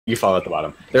You fall at the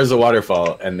bottom. There's a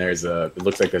waterfall, and there's a. It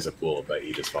looks like there's a pool, but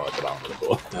you just fall at the bottom of the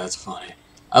pool. That's funny.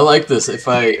 I like this. If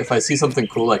I see something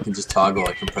cool, I can just toggle.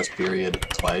 I can press period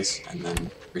twice and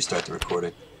then restart the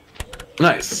recording.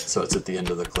 Nice. So it's at the end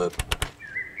of the clip.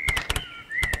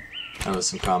 That was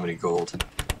some comedy gold.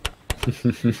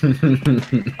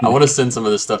 I want to send some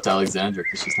of this stuff to Alexandra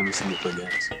because she's never seen me play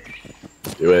games.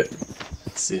 Do it.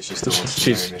 Let's see if she still wants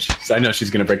to marry me. I know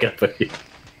she's gonna break up with you.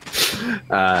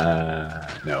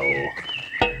 No.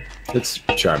 It's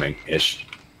charming-ish.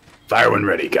 Fire when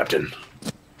ready, Captain.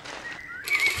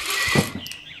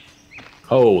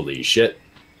 Holy shit.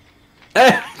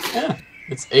 Yeah,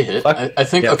 it's a hit. I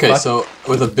think, yeah, okay, so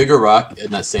with a bigger rock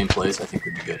in that same place, I think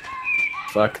we'd be good.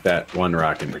 Fuck that one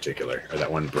rock in particular, or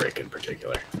that one brick in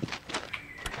particular.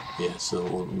 Yeah,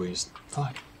 so we just...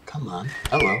 Fuck, come on.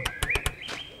 Hello.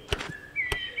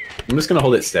 I'm just gonna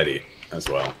hold it steady as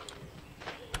well.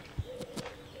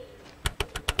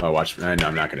 Oh, watch. No,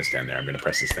 I'm not gonna stand there. I'm gonna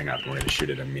press this thing up and we're gonna shoot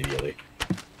it immediately.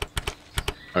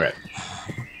 Okay.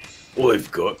 We've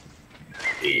got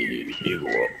a big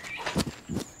wall.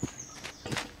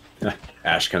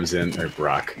 Ash comes in, or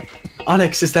Brock.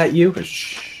 Onyx, is that you?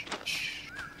 Shh.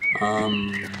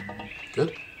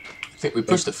 Good. I think we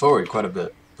pushed it forward quite a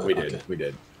bit. But We did. We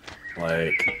did.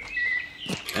 Like.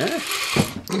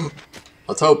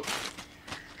 Let's hope.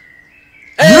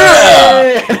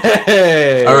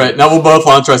 Hey! All right, now we'll both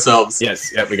launch ourselves.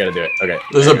 Yes. Yep. We gotta do it. Okay.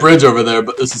 There's a bridge over there,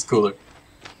 but this is cooler.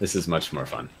 This is much more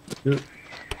fun.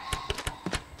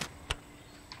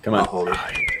 Come on. I'll hold it.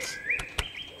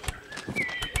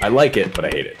 I like it, but I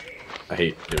hate it. I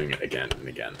hate doing it again and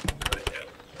again.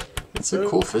 It's a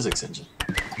cool physics engine.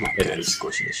 I'm not It good at is.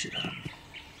 squishing this shit out.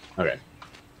 Okay.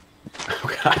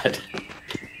 Oh god.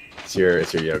 It's your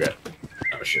yoga.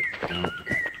 Oh shit. No.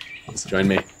 Okay. Join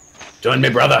me. Join me,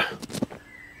 brother.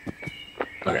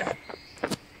 Okay.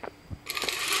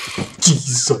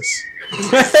 Jesus.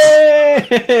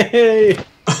 Hey!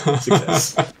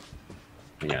 Success.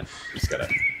 Hang on. Just gotta